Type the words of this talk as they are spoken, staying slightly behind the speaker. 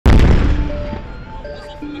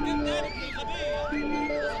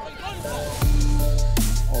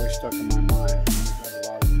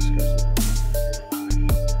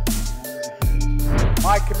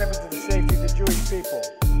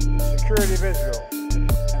Israel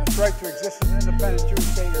and its right to exist as an independent Jewish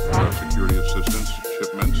state is security assistance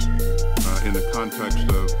shipments in the context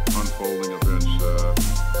of unfolding events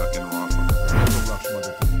in Rafah.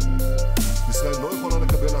 ישראל לא יכולה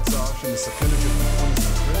לקבל הצעה שמסכנת את ביטחון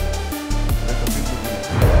ישראל ואת עתיד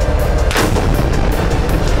מדינתה.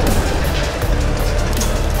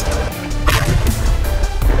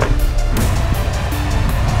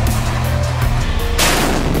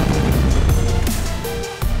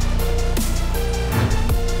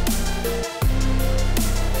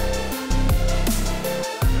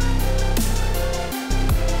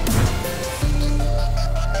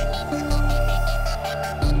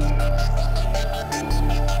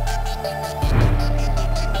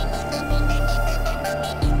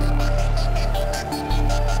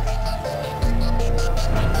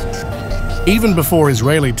 Even before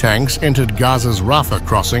Israeli tanks entered Gaza's Rafah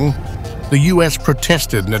crossing, the US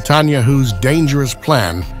protested Netanyahu's dangerous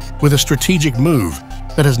plan with a strategic move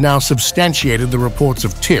that has now substantiated the reports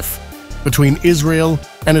of tiff between Israel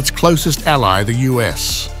and its closest ally, the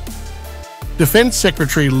US. Defense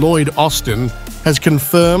Secretary Lloyd Austin has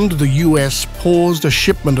confirmed the US paused a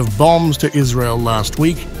shipment of bombs to Israel last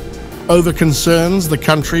week over concerns the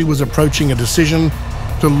country was approaching a decision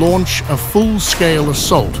to launch a full-scale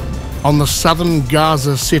assault on the southern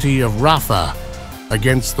Gaza city of Rafah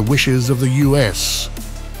against the wishes of the US.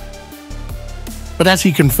 But as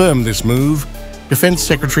he confirmed this move, Defense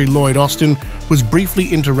Secretary Lloyd Austin was briefly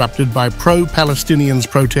interrupted by pro-Palestinians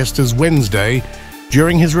protesters Wednesday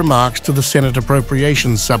during his remarks to the Senate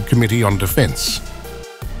Appropriations Subcommittee on Defense.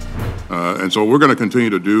 And so we're going to continue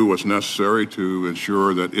to do what's necessary to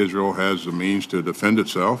ensure that Israel has the means to defend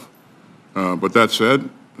itself. But that said,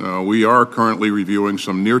 we are currently reviewing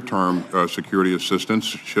some near-term security assistance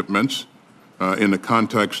shipments in the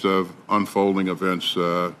context of unfolding events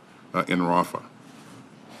in Rafah.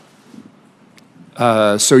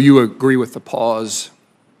 So you agree with the pause,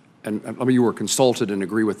 and you were consulted and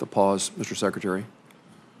agree with the pause, Mr. Secretary?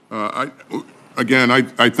 I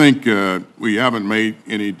think we haven't made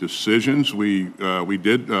any decisions. We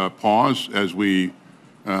did pause as we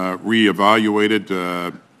reevaluated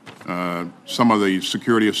some of the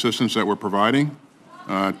security assistance that we're providing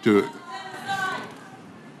to.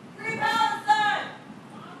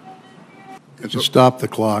 Stop the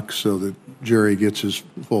clock so that Jerry gets his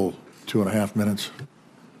full 2.5 minutes.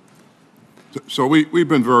 So we've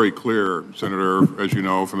been very clear, Senator, as you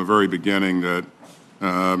know, from the very beginning that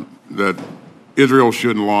that Israel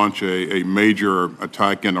shouldn't launch a major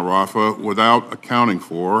attack into Rafah without accounting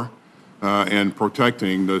for and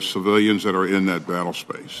protecting the civilians that are in that battle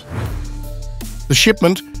space. The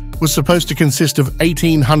shipment was supposed to consist of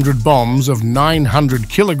 1,800 bombs of 900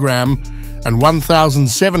 kilogram and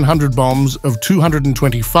 1,700 bombs of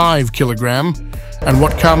 225 kilogram. And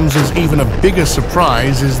what comes as even a bigger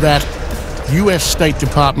surprise is that US State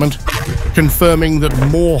Department confirming that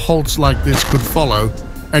more halts like this could follow,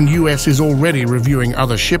 and US is already reviewing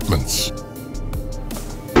other shipments.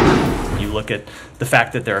 You look at the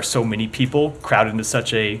fact that there are so many people crowded into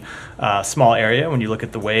such a small area, when you look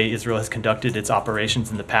at the way Israel has conducted its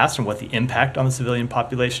operations in the past and what the impact on the civilian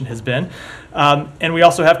population has been. And we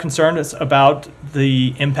also have concerns about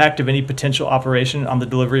the impact of any potential operation on the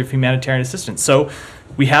delivery of humanitarian assistance. So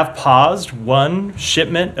we have paused one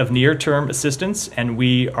shipment of near-term assistance, and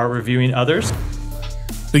we are reviewing others.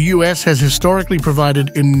 The US has historically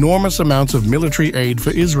provided enormous amounts of military aid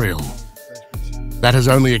for Israel. That has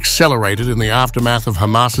only accelerated in the aftermath of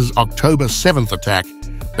Hamas's October 7th attack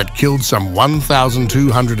that killed some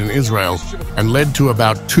 1,200 in Israel and led to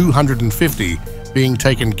about 250 being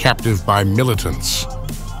taken captive by militants.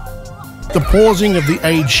 The pausing of the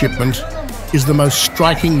aid shipment is the most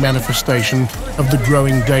striking manifestation of the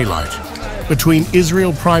growing daylight between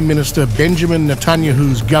Israel Prime Minister Benjamin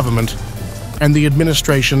Netanyahu's government and the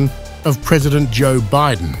administration of President Joe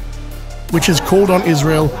Biden, which has called on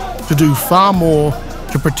Israel to do far more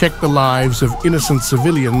to protect the lives of innocent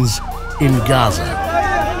civilians in Gaza.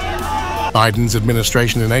 Biden's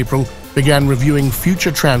administration in April began reviewing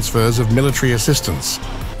future transfers of military assistance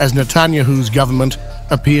as Netanyahu's government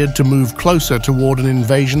appeared to move closer toward an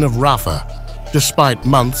invasion of Rafah, despite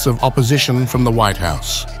months of opposition from the White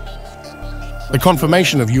House. The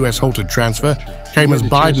confirmation of US halted transfer came as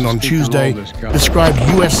Biden on Tuesday described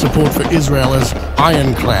US support for Israel as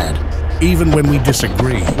ironclad, even when we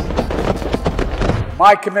disagree.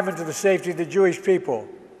 my commitment to the safety of the Jewish people,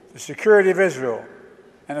 the security of Israel,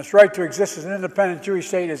 and its right to exist as an independent Jewish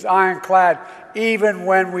state is ironclad, even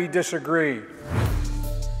when we disagree.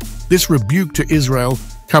 This rebuke to Israel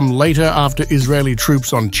come later after Israeli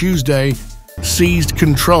troops on Tuesday seized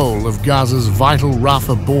control of Gaza's vital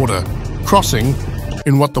Rafah border crossing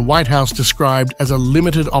in what the White House described as a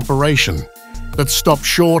limited operation that stopped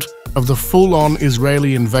short of the full-on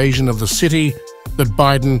Israeli invasion of the city that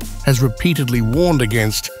Biden has repeatedly warned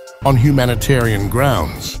against on humanitarian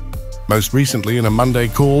grounds, most recently in a Monday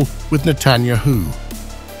call with Netanyahu.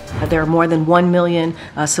 There are more than 1 million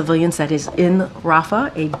civilians that is in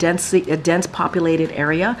Rafah, a dense populated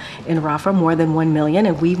area in Rafah, more than 1 million,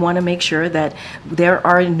 and we want to make sure that there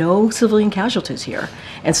are no civilian casualties here.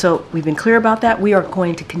 And so we've been clear about that. We are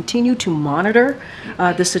going to continue to monitor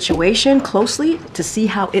the situation closely to see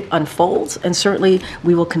how it unfolds, and certainly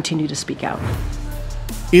we will continue to speak out.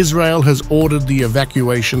 Israel has ordered the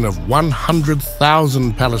evacuation of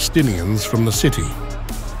 100,000 Palestinians from the city.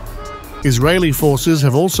 Israeli forces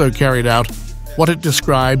have also carried out what it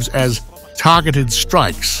describes as targeted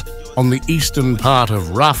strikes on the eastern part of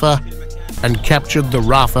Rafah and captured the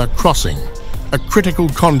Rafah crossing, a critical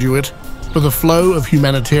conduit for the flow of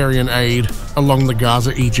humanitarian aid along the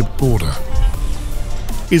Gaza-Egypt border.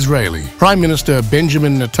 Israeli Prime Minister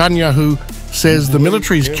Benjamin Netanyahu says the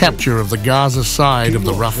military's capture of the Gaza side of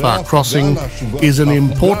the Rafah crossing is an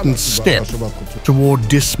important step toward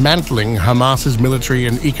dismantling Hamas's military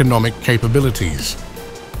and economic capabilities.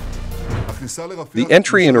 The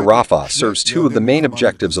entry into Rafah serves two of the main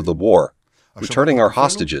objectives of the war, returning our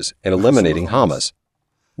hostages and eliminating Hamas.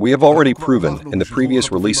 We have already proven in the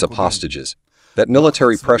previous release of hostages that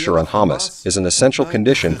military pressure on Hamas is an essential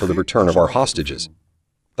condition for the return of our hostages.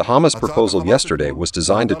 The Hamas proposal yesterday was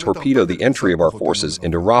designed to torpedo the entry of our forces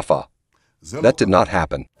into Rafah. That did not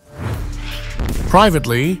happen.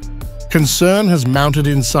 Privately, concern has mounted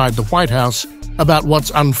inside the White House about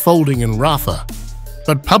what's unfolding in Rafah,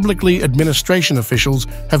 but publicly administration officials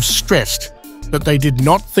have stressed that they did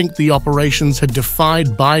not think the operations had defied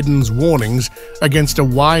Biden's warnings against a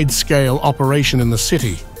wide-scale operation in the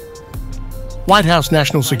city. White House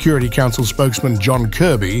National Security Council spokesman John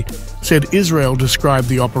Kirby said Israel described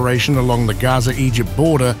the operation along the Gaza-Egypt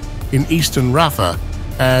border in eastern Rafah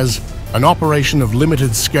as an operation of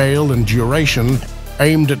limited scale and duration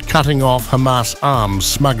aimed at cutting off Hamas arms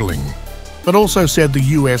smuggling, but also said the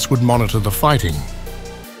U.S. would monitor the fighting.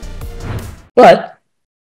 But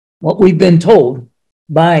what we've been told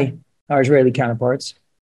by our Israeli counterparts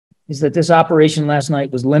is that this operation last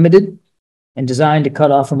night was limited and designed to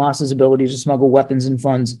cut off Hamas's ability to smuggle weapons and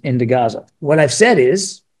funds into Gaza. What I've said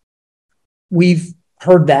is, we've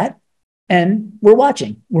heard that, and we're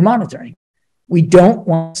watching, we're monitoring. We don't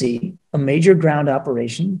want to see a major ground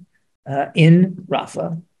operation in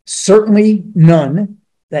Rafah, certainly none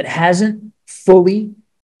that hasn't fully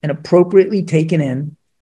and appropriately taken in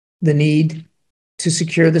the need to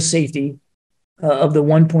secure the safety of the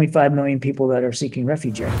 1.5 million people that are seeking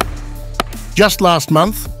refuge here. Just last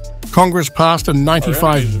month, Congress passed a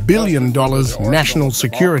 $95 billion national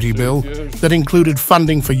security bill that included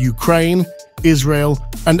funding for Ukraine, Israel,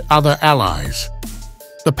 and other allies.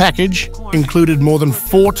 The package included more than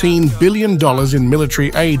 $14 billion in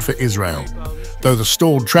military aid for Israel, though the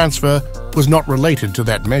stalled transfer was not related to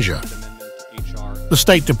that measure. The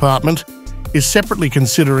State Department is separately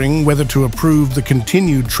considering whether to approve the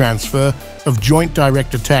continued transfer of Joint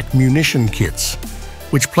Direct Attack munition kits,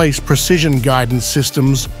 which place precision guidance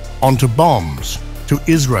systems onto bombs to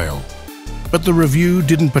Israel, but the review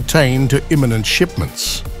didn't pertain to imminent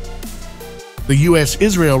shipments. The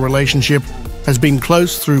U.S.-Israel relationship has been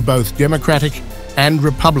close through both Democratic and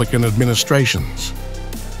Republican administrations,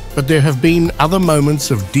 but there have been other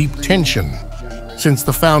moments of deep tension since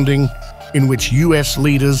the founding in which U.S.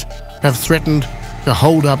 leaders have threatened to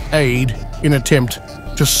hold up aid in an attempt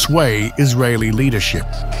to sway Israeli leadership.